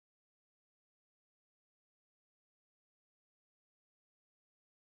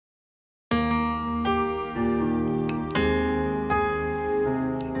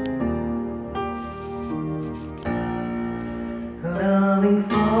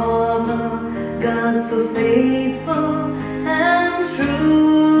so faithful and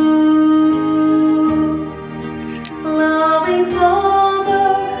true. Loving Father,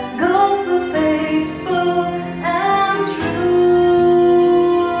 God so faithful and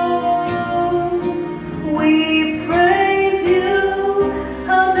true. We praise you,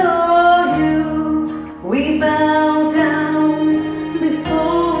 adore you, we bow down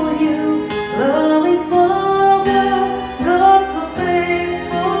before you. Loving Father, God so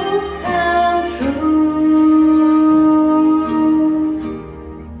faithful and true.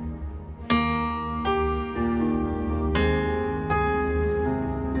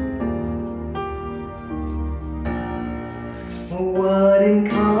 Word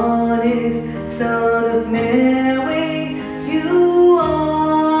incarnate, Son of Mary, you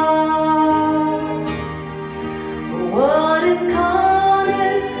are. Word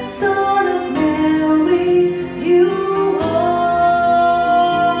incarnate, Son of Mary, you are.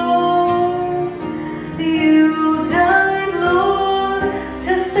 You died, Lord,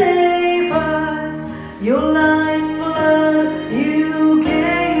 to save us. Your lifeblood you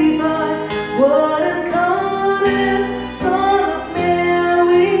gave us. Word incarnate, Son of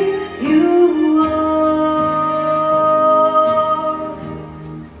Mary, you are.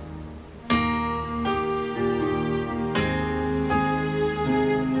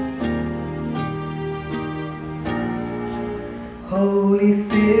 Holy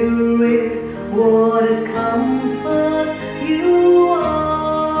Spirit, what a comfort you are.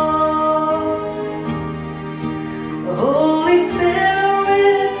 Holy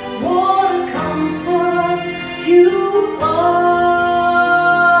Spirit, what a comfort you are.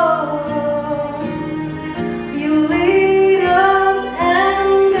 You lead us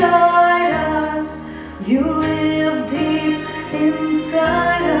and guide us. You live deep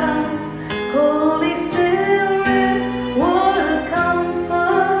inside us. Holy Spirit, what a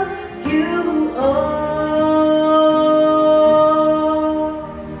comfort you are.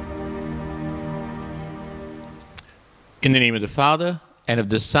 In the name of the Father, and of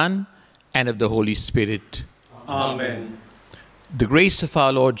the Son, and of the Holy Spirit. Amen. The grace of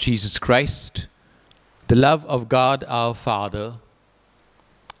our Lord Jesus Christ, the love of God our Father,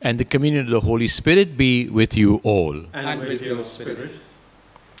 and the communion of the Holy Spirit be with you all. And with your spirit.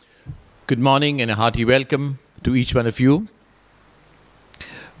 Good morning and a hearty welcome to each one of you.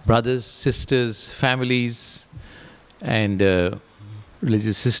 Brothers, sisters, families, and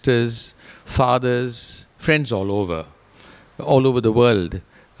religious sisters, fathers, friends all over the world.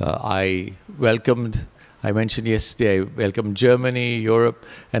 I mentioned yesterday, I welcomed Germany, Europe,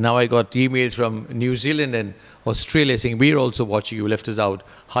 and now I got emails from New Zealand and Australia saying, we're also watching you, left us out.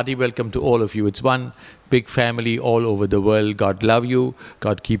 Hearty welcome to all of you. It's one big family all over the world. God love you,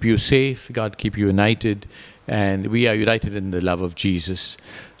 God keep you safe, God keep you united, and we are united in the love of Jesus.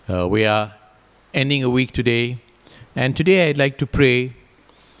 We are ending a week today, and today I'd like to pray.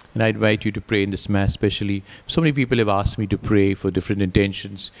 And I invite you to pray in this Mass especially. So many people have asked me to pray for different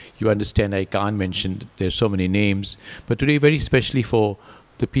intentions. You understand I can't mention, there's so many names. But today very especially for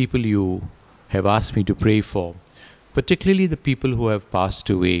the people you have asked me to pray for. Particularly the people who have passed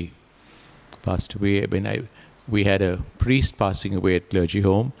away. We had a priest passing away at clergy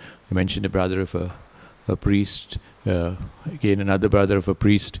home. I mentioned a brother of a priest. Again, another brother of a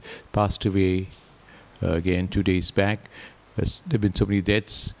priest passed away again 2 days back. There have been so many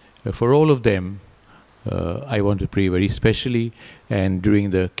deaths. For all of them, I want to pray very specially. And during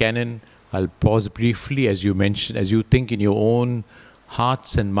the canon, I'll pause briefly as you mention, as you think in your own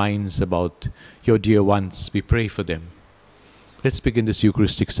hearts and minds about your dear ones. We pray for them. Let's begin this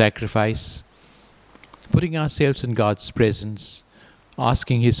Eucharistic sacrifice, putting ourselves in God's presence,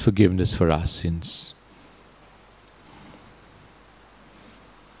 asking His forgiveness for our sins.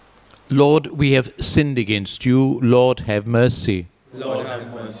 Lord, we have sinned against you. Lord, have mercy. Lord,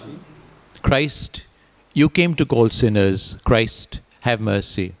 have mercy. Christ, you came to call sinners. Christ, have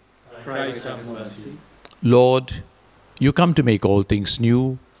mercy. Christ, have mercy. Lord, you come to make all things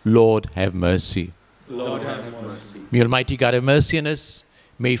new. Lord, have mercy. Lord, have mercy. May Almighty God have mercy on us.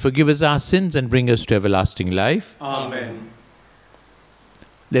 May He forgive us our sins and bring us to everlasting life. Amen.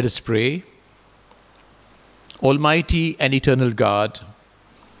 Let us pray. Almighty and eternal God,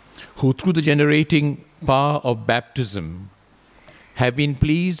 who through the generating power of baptism have been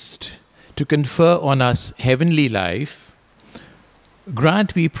pleased to confer on us heavenly life,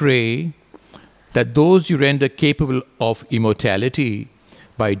 grant, we pray, that those you render capable of immortality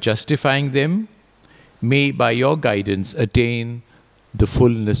by justifying them may by your guidance attain the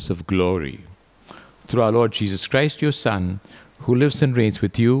fullness of glory. Through our Lord Jesus Christ, your Son, who lives and reigns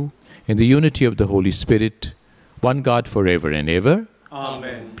with you in the unity of the Holy Spirit, one God forever and ever.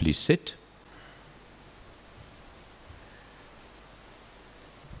 Amen. Please sit.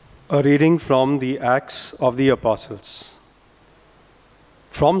 A reading from the Acts of the Apostles.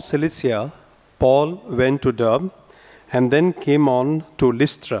 From Cilicia, Paul went to Derbe and then came on to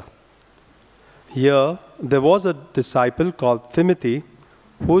Lystra. Here there was a disciple called Timothy,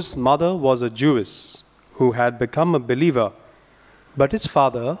 whose mother was a Jewess, who had become a believer, but his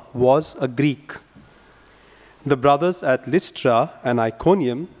father was a Greek. The brothers at Lystra and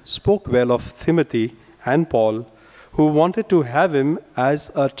Iconium spoke well of Timothy and Paul, who wanted to have him as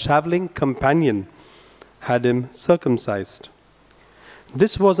a traveling companion, had him circumcised.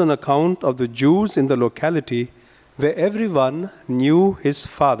 This was on account of the Jews in the locality where everyone knew his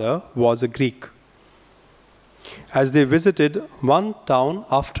father was a Greek. As they visited one town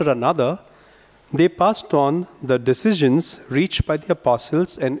after another, they passed on the decisions reached by the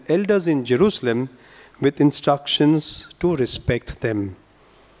apostles and elders in Jerusalem with instructions to respect them.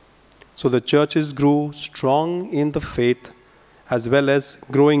 So the churches grew strong in the faith as well as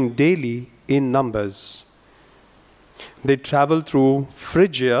growing daily in numbers. They traveled through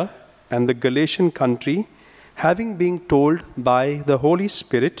Phrygia and the Galatian country, having been told by the Holy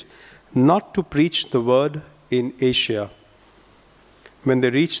Spirit not to preach the word in Asia. When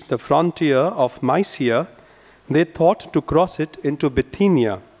they reached the frontier of Mysia, they thought to cross it into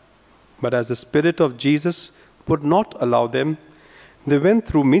Bithynia, but as the Spirit of Jesus would not allow them, they went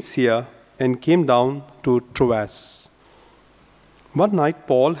through Mysia and came down to Troas. One night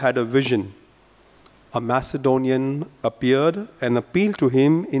Paul had a vision. A Macedonian appeared and appealed to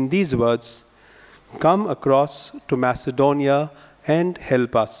him in these words, "Come across to Macedonia and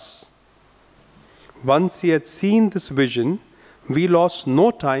help us." Once he had seen this vision, we lost no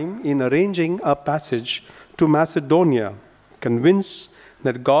time in arranging a passage to Macedonia, convinced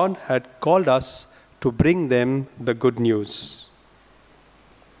that God had called us to bring them the good news.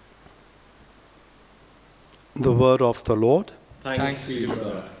 The word of the Lord. Thanks be to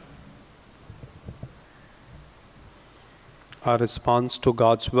God. Our response to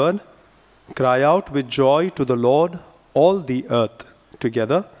God's word: cry out with joy to the Lord, all the earth.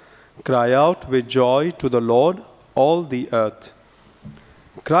 Together, cry out with joy to the Lord, all the earth.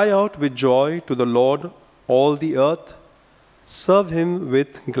 Cry out with joy to the Lord, all the earth. Serve him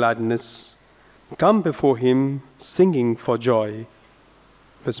with gladness. Come before him singing for joy.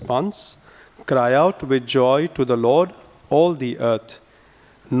 Response: cry out with joy to the Lord, all the earth.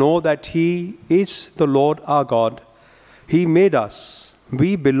 Know that he is the Lord our God. He made us. We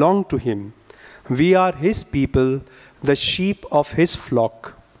belong to him. We are his people, the sheep of his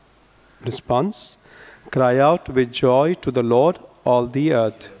flock. Response: cry out with joy to the Lord, all the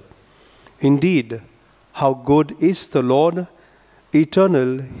earth. Indeed, how good is the Lord,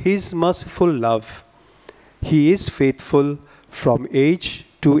 eternal his merciful love. He is faithful from age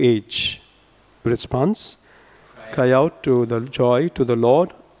to age. Response: cry out to the joy to the Lord,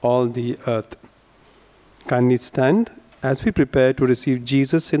 all the earth. Kindly stand as we prepare to receive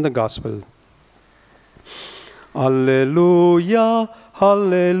Jesus in the gospel. Alleluia,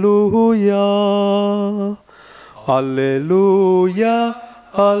 alleluia, alleluia,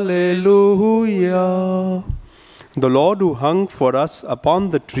 alleluia. The Lord who hung for us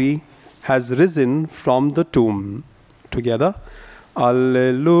upon the tree has risen from the tomb. Together,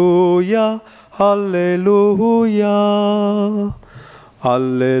 alleluia, alleluia,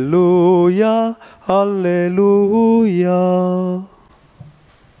 alleluia, alleluia.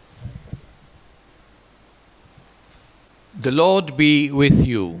 The Lord be with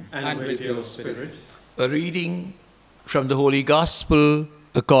you. And with your spirit. A reading from the Holy Gospel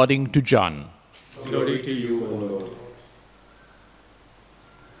according to John. Glory to you, O Lord.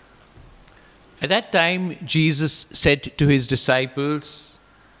 At that time, Jesus said to his disciples,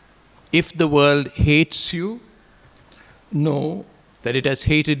 "If the world hates you, know that it has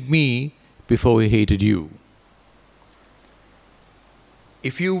hated me before it hated you.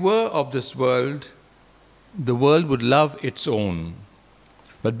 If you were of this world, the world would love its own.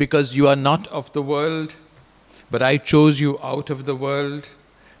 But because you are not of the world, but I chose you out of the world,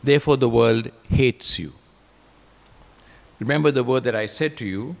 therefore the world hates you. Remember the word that I said to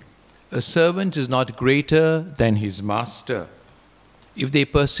you, a servant is not greater than his master. If they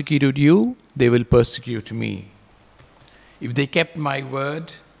persecuted you, they will persecute me. If they kept my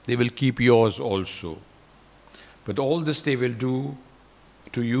word, they will keep yours also. But all this they will do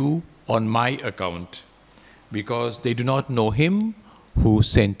to you on my account, because they do not know him who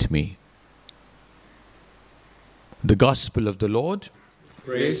sent me." The Gospel of the Lord.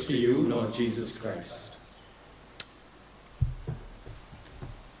 Praise to you, Lord Jesus Christ.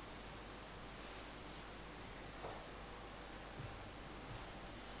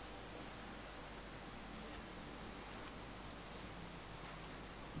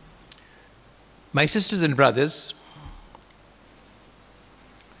 My sisters and brothers,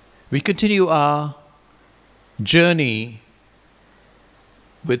 we continue our journey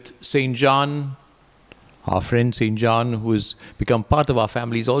with St. John, our friend St. John, who has become part of our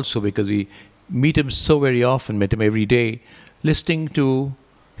families also because we meet him so very often, met him every day, listening to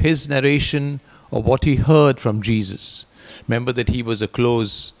his narration of what he heard from Jesus. Remember that he was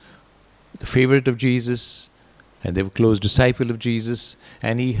the favorite of Jesus, and they were close disciple of Jesus,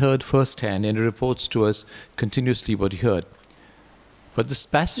 and he heard firsthand and reports to us continuously what he heard. But this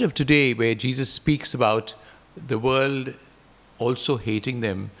passage of today, where Jesus speaks about the world also hating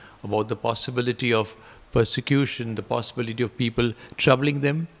them, about the possibility of persecution, the possibility of people troubling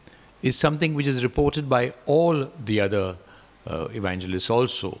them, is something which is reported by all the other evangelists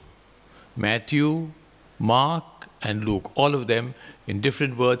also. Matthew, Mark, and Luke, all of them in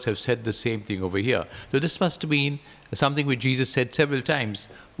different words have said the same thing over here. So this must have been something which Jesus said several times,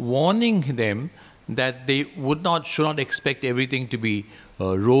 warning them that they should not expect everything to be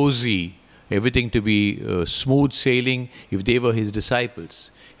rosy, everything to be smooth sailing if they were his disciples.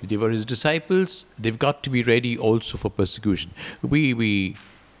 If they were his disciples, they've got to be ready also for persecution. We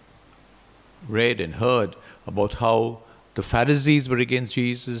read and heard about how the Pharisees were against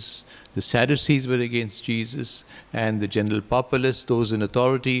Jesus, the Sadducees were against Jesus, and the general populace, those in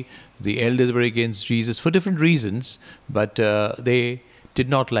authority, the elders were against Jesus for different reasons, but they did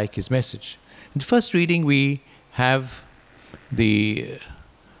not like his message. In the first reading, we have the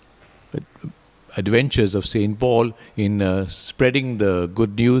adventures of St. Paul in spreading the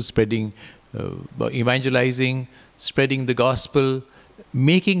good news, evangelizing, spreading the gospel,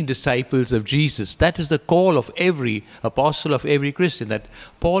 making disciples of Jesus. That is the call of every apostle, of every Christian, that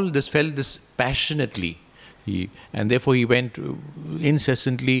Paul felt this passionately. And therefore he went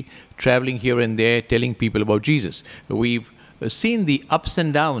incessantly traveling here and there, telling people about Jesus. We've seen the ups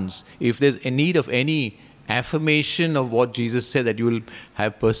and downs. If there's a need of any affirmation of what Jesus said, that you will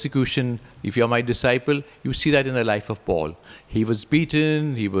have persecution if you're my disciple, you see that in the life of Paul. He was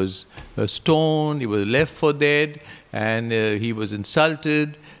beaten, he was stoned, he was left for dead, and he was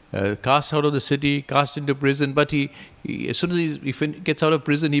insulted, cast out of the city, cast into prison. But he as soon as he gets out of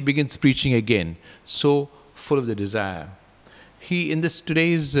prison, he begins preaching again, so full of the desire. He, in this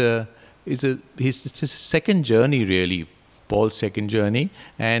today's, it's his second journey really, Paul's second journey.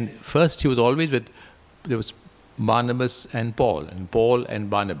 And first he was always there was Barnabas and Paul and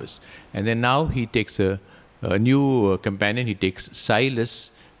Barnabas. And then now he takes a new companion. He takes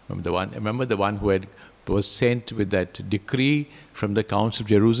Silas, remember the one who was sent with that decree from the Council of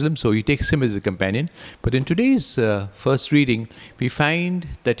Jerusalem. So he takes him as a companion. But in today's first reading, we find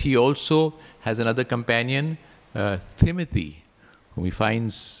that he also has another companion, Timothy, whom he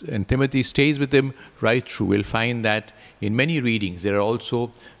finds, and Timothy stays with him right through. We'll find that in many readings. There are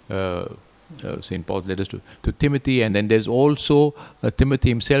also St. Paul's letters to Timothy, and then there's also Timothy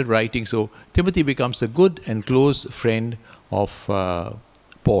himself writing. So Timothy becomes a good and close friend of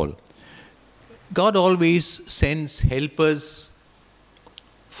Paul. God always sends helpers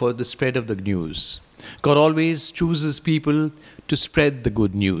for the spread of the news. God always chooses people to spread the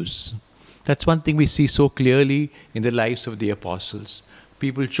good news. That's one thing we see so clearly in the lives of the apostles.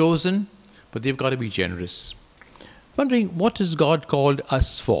 People chosen, but they've got to be generous. Wondering, what has God called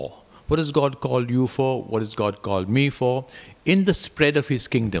us for? What has God called you for? What has God called me for? In the spread of his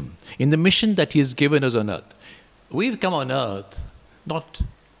kingdom, in the mission that he has given us on earth. We've come on earth not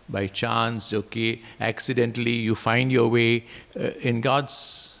by chance, accidentally you find your way. In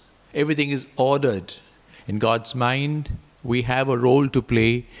God's, everything is ordered. In God's mind, we have a role to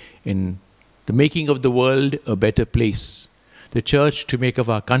play in the making of the world a better place. The church to make of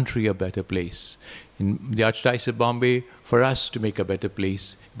our country a better place. In the Archdiocese of Bombay, for us to make a better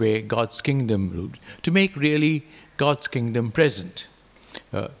place where God's kingdom ruled, to make really God's kingdom present.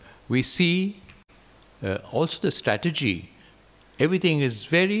 We see also the strategy. Everything is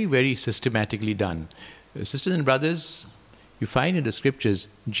very, very systematically done. Sisters and brothers, you find in the scriptures,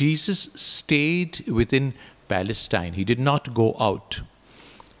 Jesus stayed within Palestine. He did not go out.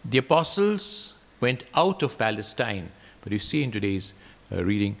 The apostles went out of Palestine, but you see in today's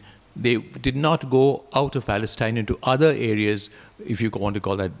reading, they did not go out of Palestine into other areas, if you want to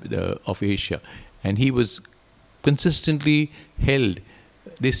call that, of Asia. And he was consistently held.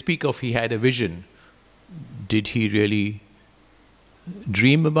 They speak of he had a vision. Did he really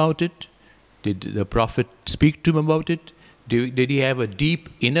dream about it? Did the prophet speak to him about it? Did he have a deep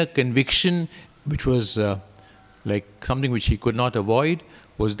inner conviction, which was like something which he could not avoid?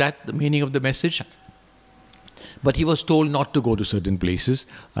 Was that the meaning of the message? But he was told not to go to certain places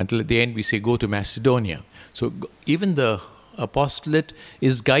until at the end we say go to Macedonia. So even the apostolate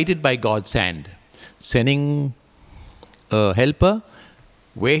is guided by God's hand. sending a helper,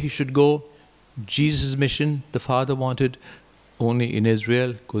 where he should go. Jesus' mission, the Father wanted only in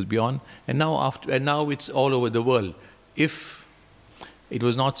Israel, goes beyond, and now it's all over the world. If it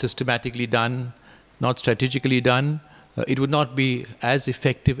was not systematically done, not strategically done, it would not be as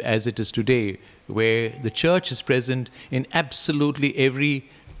effective as it is today, where the church is present in absolutely every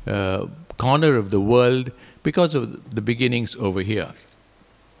corner of the world because of the beginnings over here.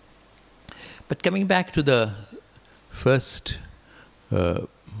 But coming back to the first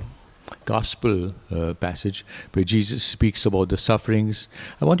gospel passage where Jesus speaks about the sufferings,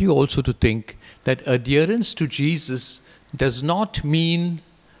 I want you also to think that adherence to Jesus does not mean,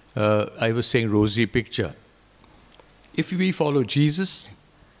 I was saying, rosy picture. If we follow Jesus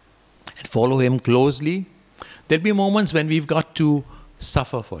and follow him closely, there'll be moments when we've got to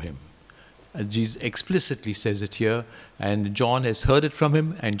suffer for him. Jesus explicitly says it here, and John has heard it from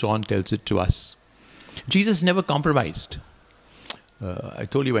him, and John tells it to us. Jesus never compromised. I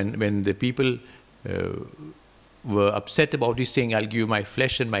told you when the people were upset about this, saying, I'll give you my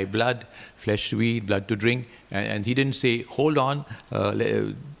flesh and my blood, flesh to eat, blood to drink, and he didn't say, hold on,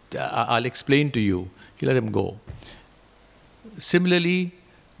 I'll explain to you. He let him go. Similarly,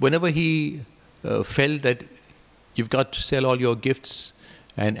 whenever he felt that you've got to sell all your gifts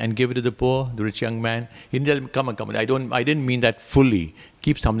and give it to the poor, the rich young man, he didn't tell him, come on. I didn't mean that fully.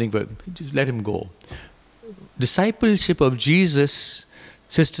 Keep something, but just let him go. Discipleship of Jesus,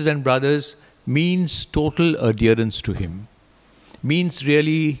 sisters and brothers, means total adherence to him. Means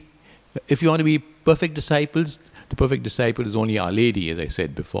really, if you want to be perfect disciples, the perfect disciple is only Our Lady, as I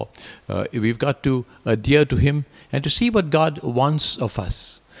said before. We've got to adhere to him and to see what God wants of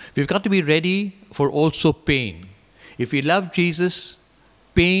us. We've got to be ready for also pain. If we love Jesus,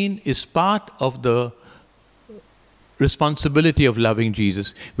 pain is part of the responsibility of loving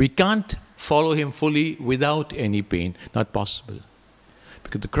Jesus. We can't follow him fully without any pain. Not possible.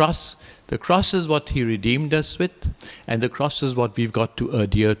 Because the cross is what he redeemed us with, and the cross is what we've got to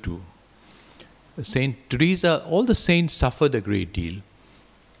adhere to. Saint Teresa, all the saints suffered a great deal.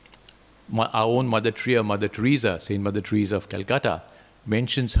 Our own Mother Teresa, Saint Mother Teresa of Calcutta,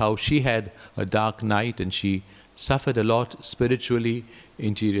 mentions how she had a dark night and she suffered a lot spiritually,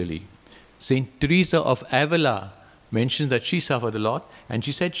 interiorly. Saint Teresa of Avila mentions that she suffered a lot, and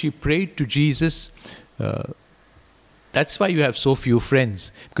she said she prayed to Jesus. That's why you have so few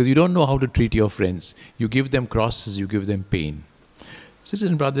friends, because you don't know how to treat your friends. You give them crosses, you give them pain. Sisters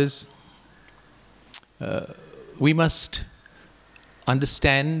and brothers, we must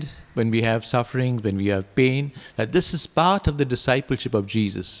understand when we have sufferings, when we have pain, that this is part of the discipleship of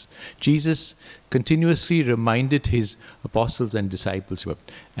Jesus. Jesus continuously reminded his apostles and disciples,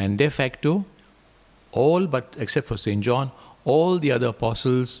 and de facto, all but except for St. John, all the other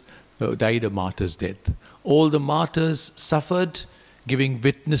apostles died a martyr's death. All the martyrs suffered giving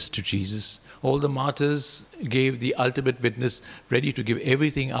witness to Jesus. All the martyrs gave the ultimate witness, ready to give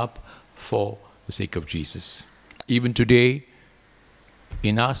everything up for the sake of Jesus. Even today,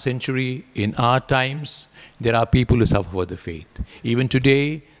 in our century, in our times, there are people who suffer for the faith. Even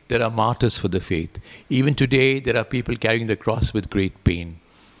today, there are martyrs for the faith. Even today, there are people carrying the cross with great pain.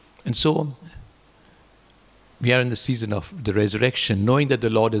 And so, we are in the season of the resurrection, knowing that the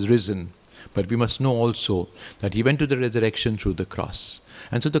Lord has risen. But we must know also that he went to the resurrection through the cross.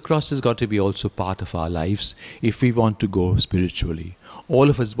 And so the cross has got to be also part of our lives if we want to go spiritually. All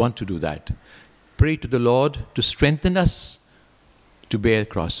of us want to do that. Pray to the Lord to strengthen us to bear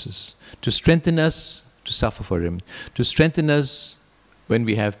crosses, to strengthen us to suffer for him, to strengthen us when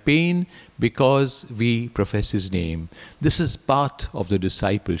we have pain because we profess his name. This is part of the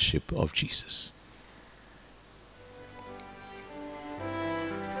discipleship of Jesus.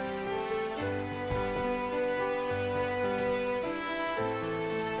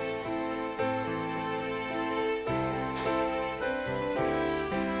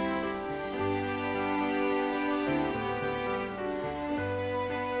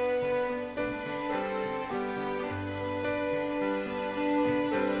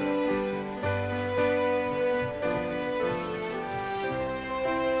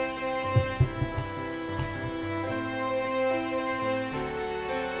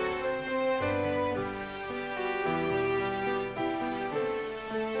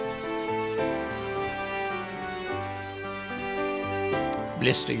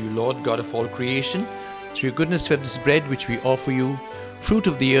 Blessed are you, Lord, God of all creation. Through your goodness for this bread which we offer you, fruit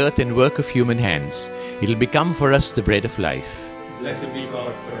of the earth and work of human hands. It will become for us the bread of life. Blessed be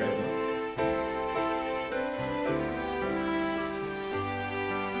God forever.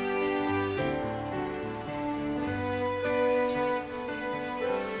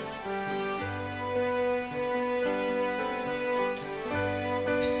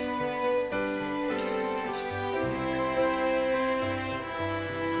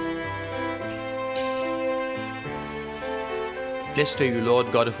 Blessed are you,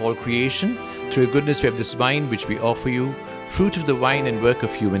 Lord, God of all creation. Through your goodness we have this wine which we offer you, fruit of the vine and work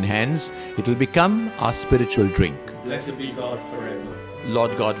of human hands. It will become our spiritual drink. Blessed be God forever.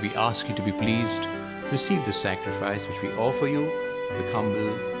 Lord God, we ask you to be pleased. Receive the sacrifice which we offer you with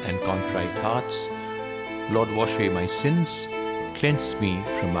humble and contrite hearts. Lord, wash away my sins. Cleanse me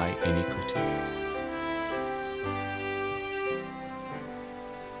from my iniquity.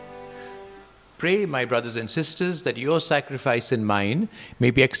 Pray, my brothers and sisters, that your sacrifice and mine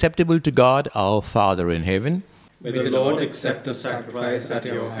may be acceptable to God, our Father in heaven. May the Lord accept the sacrifice at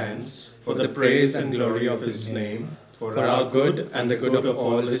your hands for the praise and glory of his name, for our good and the good of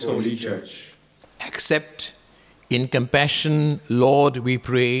all his holy church. Accept in compassion, Lord, we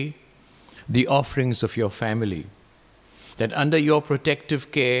pray, the offerings of your family, that under your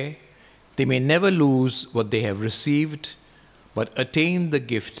protective care they may never lose what they have received, but attain the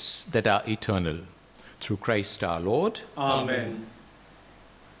gifts that are eternal. Through Christ our Lord. Amen.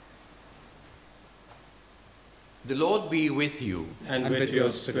 The Lord be with you. And with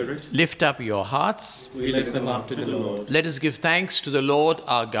your spirit, Lift up your hearts. we lift them up to the Lord. Let us give thanks to the Lord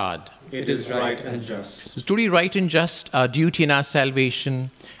our God. It is right and just. It's truly right and just, our duty in our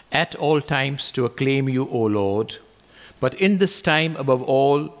salvation, at all times to acclaim you, O Lord, but in this time above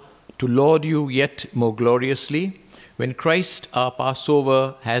all, to laud you yet more gloriously, when Christ our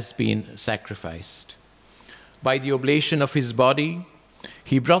Passover has been sacrificed. By the oblation of his body,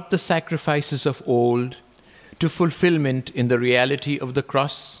 he brought the sacrifices of old to fulfillment in the reality of the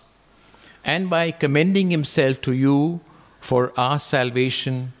cross, and by commending himself to you for our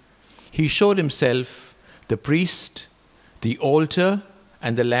salvation, he showed himself the priest, the altar,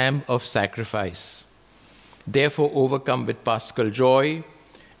 and the lamb of sacrifice. Therefore, overcome with paschal joy,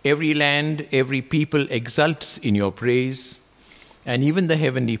 every land, every people exults in your praise, and even the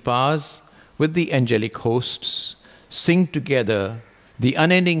heavenly powers with the angelic hosts sing together the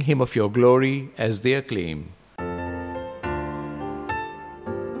unending hymn of your glory as they acclaim.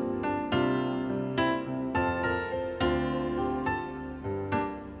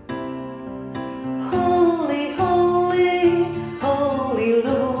 Holy, holy, holy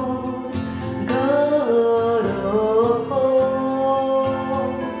Lord, God of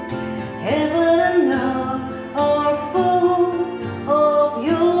hosts, heaven and earth are full of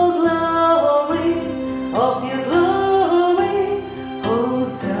your glory, of your glory.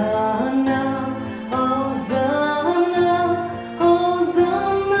 Hosanna, Hosanna,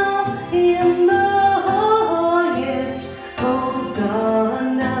 Hosanna in the highest.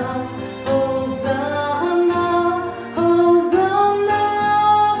 Hosanna, Hosanna, Hosanna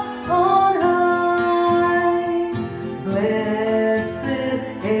on high. Blessed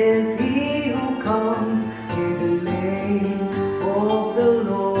is he who comes in the name of the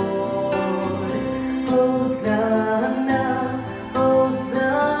Lord. Hosanna,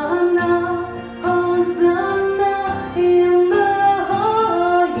 Hosanna, Hosanna in the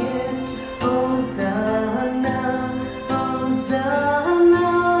highest. Hosanna, Hosanna,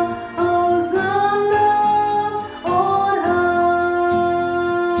 Hosanna on high.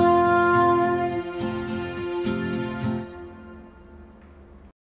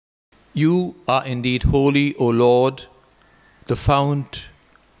 You are indeed holy, O Lord, the fount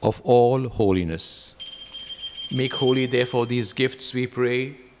of all holiness. Make holy, therefore, these gifts, we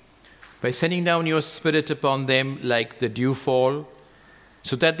pray, by sending down your Spirit upon them like the dewfall,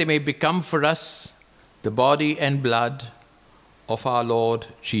 so that they may become for us the body and blood of our Lord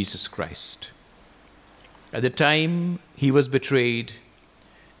Jesus Christ. At the time he was betrayed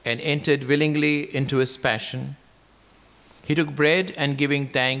and entered willingly into his passion, he took bread and giving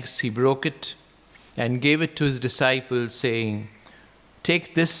thanks, he broke it and gave it to his disciples, saying,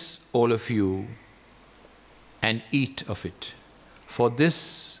 "Take this, all of you, and eat of it, for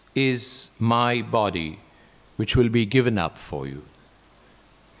this is my body, which will be given up for you."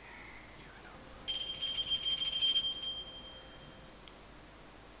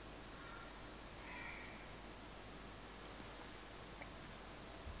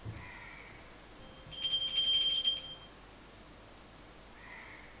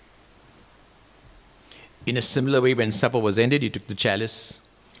 In a similar way, when supper was ended, he took the chalice.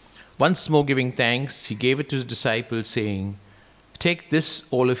 Once more giving thanks, he gave it to his disciples, saying, "Take this,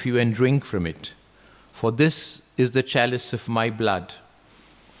 all of you, and drink from it, for this is the chalice of my blood,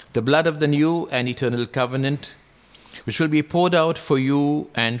 the blood of the new and eternal covenant, which will be poured out for you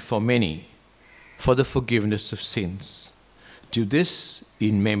and for many, for the forgiveness of sins. Do this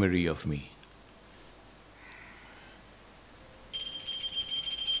in memory of me."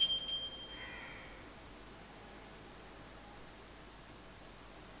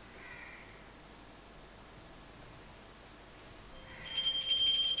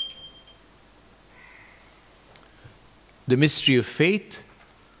 The mystery of faith.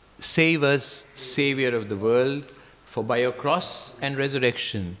 Save us, Savior of the world, for by your cross and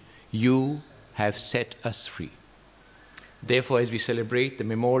resurrection you have set us free. Therefore, as we celebrate the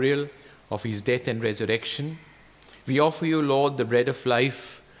memorial of his death and resurrection, we offer you, Lord, the bread of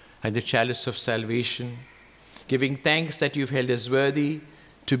life and the chalice of salvation, giving thanks that you've held us worthy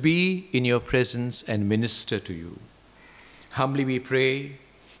to be in your presence and minister to you. Humbly we pray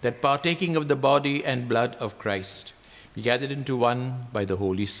that partaking of the body and blood of Christ, be gathered into one by the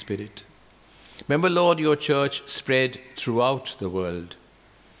Holy Spirit. Remember, Lord, your church spread throughout the world.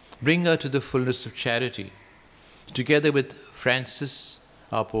 Bring her to the fullness of charity. Together with Francis,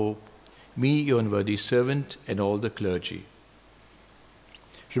 our Pope, me, your unworthy servant, and all the clergy.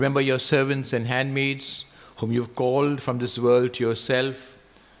 Remember your servants and handmaids, whom you've called from this world to yourself.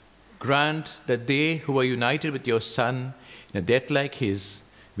 Grant that they who are united with your Son in a death like his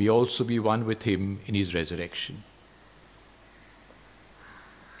may also be one with him in his resurrection.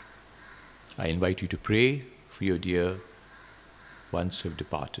 I invite you to pray for your dear ones who have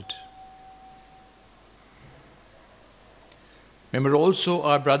departed. Remember also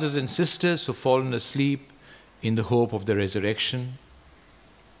our brothers and sisters who have fallen asleep in the hope of the resurrection,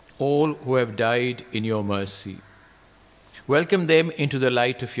 all who have died in your mercy. Welcome them into the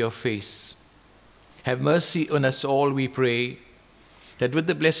light of your face. Have mercy on us all, we pray, that with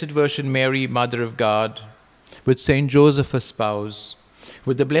the Blessed Virgin Mary, Mother of God, with Saint Joseph, her spouse,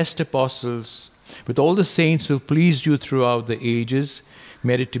 with the blessed apostles, with all the saints who have pleased you throughout the ages,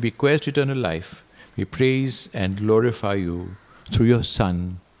 merit to bequest eternal life, we praise and glorify you through your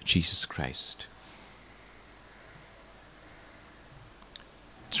Son, Jesus Christ.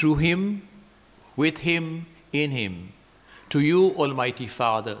 Through him, with him, in him, to you, Almighty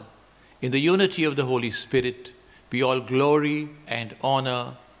Father, in the unity of the Holy Spirit, be all glory and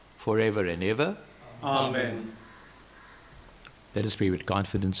honor forever and ever. Amen. Let us pray with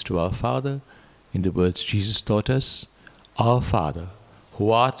confidence to our Father in the words Jesus taught us. Our Father,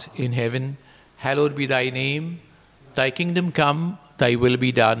 who art in heaven, hallowed be thy name. Thy kingdom come, thy will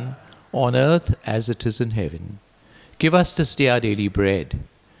be done, on earth as it is in heaven. Give us this day our daily bread.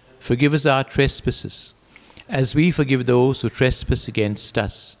 Forgive us our trespasses, as we forgive those who trespass against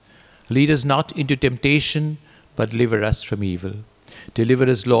us. Lead us not into temptation, but deliver us from evil. Deliver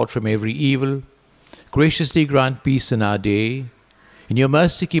us, Lord, from every evil. Graciously grant peace in our day. In your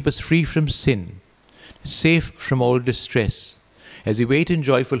mercy keep us free from sin, safe from all distress, as we wait in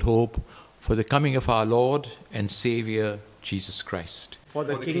joyful hope for the coming of our Lord and Saviour, Jesus Christ. For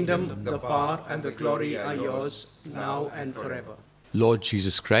the kingdom, the power, and the glory are yours, now and forever. Lord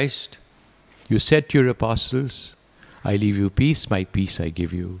Jesus Christ, you said to your apostles, I leave you peace, my peace I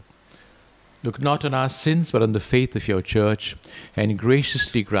give you. Look not on our sins, but on the faith of your church, and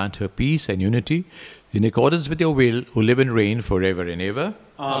graciously grant her peace and unity, in accordance with your will, who live and reign forever and ever.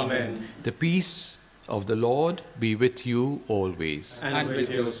 Amen. The peace of the Lord be with you always. And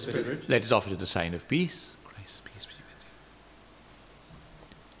with your spirit. Let us offer the sign of peace. Christ's peace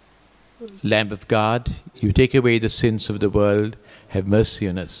be with you. Lamb of God, you take away the sins of the world, have mercy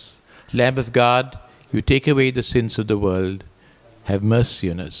on us. Lamb of God, you take away the sins of the world, have mercy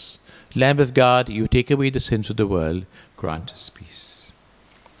on us. Lamb of God, you take away the sins of the world, grant us peace.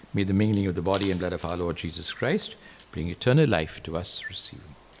 May the mingling of the body and blood of our Lord Jesus Christ bring eternal life to us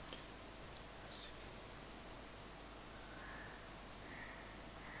receiving.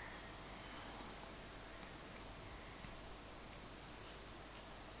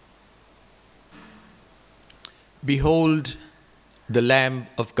 Behold the Lamb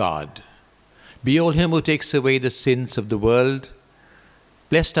of God. Behold him who takes away the sins of the world.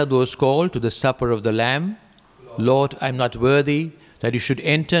 Blessed are those called to the supper of the Lamb. Lord, I am not worthy that you should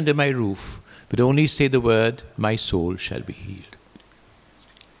enter under my roof, but only say the word, my soul shall be healed.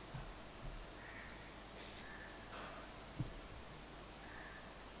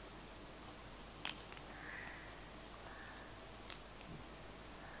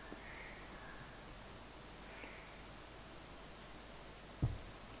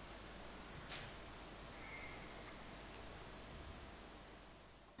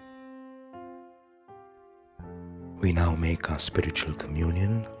 We now make our spiritual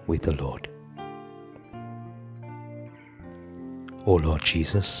communion with the Lord. O Lord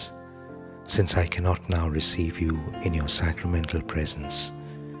Jesus, since I cannot now receive you in your sacramental presence,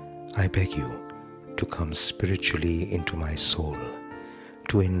 I beg you to come spiritually into my soul,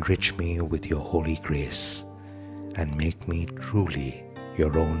 to enrich me with your holy grace, and make me truly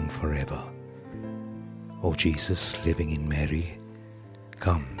your own forever. O Jesus, living in Mary,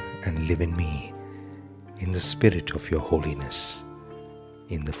 come and live in me, in the spirit of your holiness,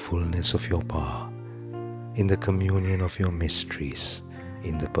 in the fullness of your power, in the communion of your mysteries,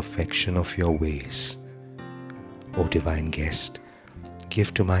 in the perfection of your ways. O divine guest,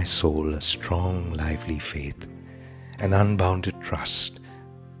 give to my soul a strong, lively faith, an unbounded trust,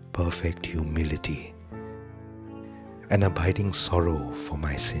 perfect humility, an abiding sorrow for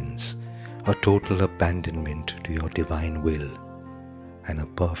my sins, a total abandonment to your divine will, and a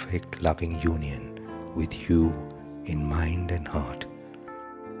perfect loving union with you in mind and heart.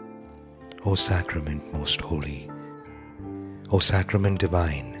 O Sacrament most holy, O Sacrament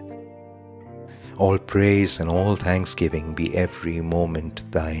divine, all praise and all thanksgiving be every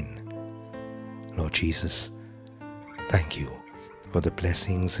moment thine. Lord Jesus, thank you for the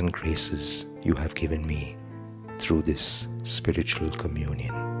blessings and graces you have given me through this spiritual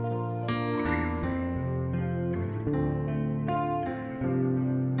communion.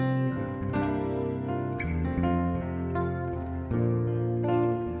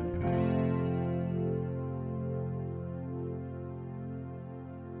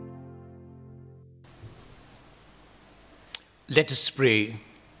 Let us pray.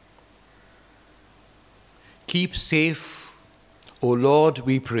 Keep safe, O Lord,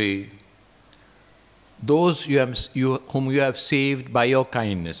 we pray, those whom you have saved by your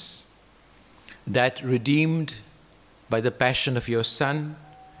kindness, that redeemed by the passion of your Son,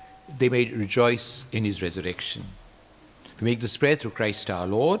 they may rejoice in his resurrection. We make this prayer through Christ our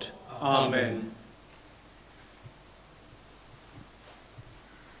Lord. Amen.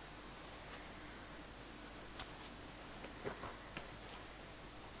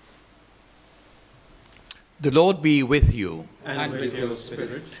 The Lord be with you. And with your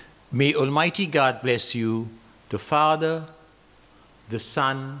spirit. May Almighty God bless you, the Father, the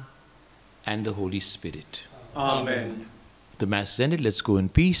Son, and the Holy Spirit. Amen. The Mass is ended. Let's go in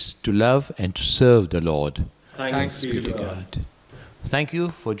peace to love and to serve the Lord. Thanks be to God. Thank you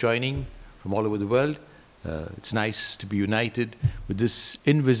for joining from all over the world. It's nice to be united with this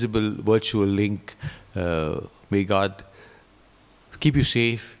invisible virtual link. May God keep you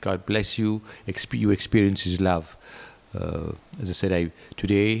safe. God bless you. You experience His love. As I said,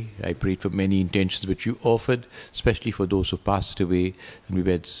 today I prayed for many intentions which you offered, especially for those who passed away. And we've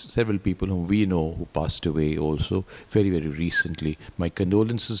had several people whom we know who passed away also very, very recently. My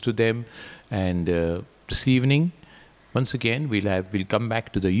condolences to them. And this evening, once again, we'll come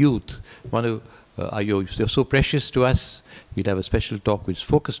back to the youth. You're so precious to us. We'll have a special talk which is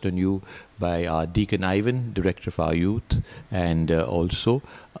focused on you by our Deacon Ivan, Director of our youth. And also,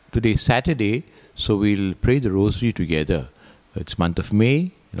 today Saturday, so we'll pray the Rosary together. It's month of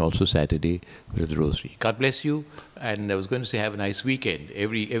May, and also Saturday, we'll have the Rosary. God bless you. And I was going to say have a nice weekend.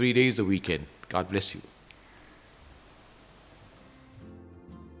 Every day is a weekend. God bless you.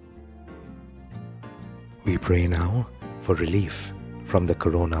 We pray now for relief from the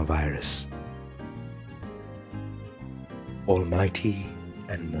coronavirus. Almighty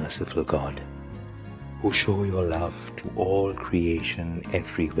and merciful God, who show your love to all creation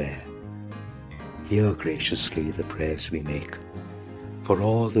everywhere, hear graciously the prayers we make for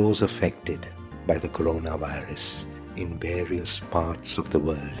all those affected by the coronavirus in various parts of the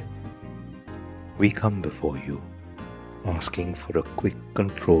world. We come before you, asking for a quick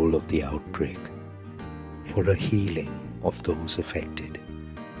control of the outbreak, for a healing of those affected,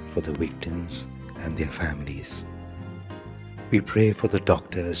 for the victims and their families. We pray for the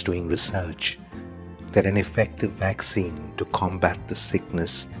doctors doing research that an effective vaccine to combat the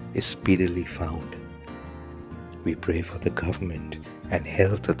sickness is speedily found. We pray for the government and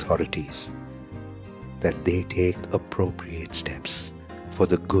health authorities that they take appropriate steps for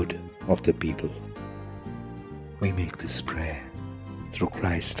the good of the people. We make this prayer through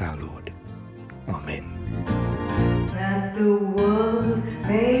Christ our Lord. Amen. That the world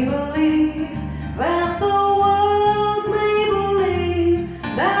may believe, that the world may believe,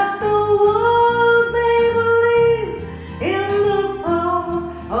 that the world may believe in the power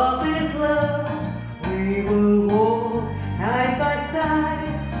of His love. We will walk side by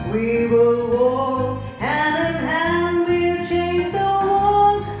side, we will walk hand in hand, we'll change the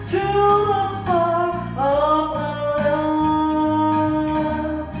world through the power of love.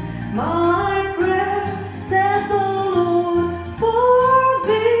 My prayer, says the Lord, for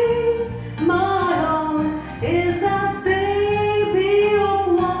these my own, is that they be of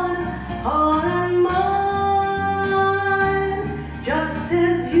one heart and mind, just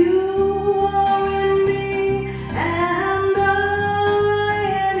as you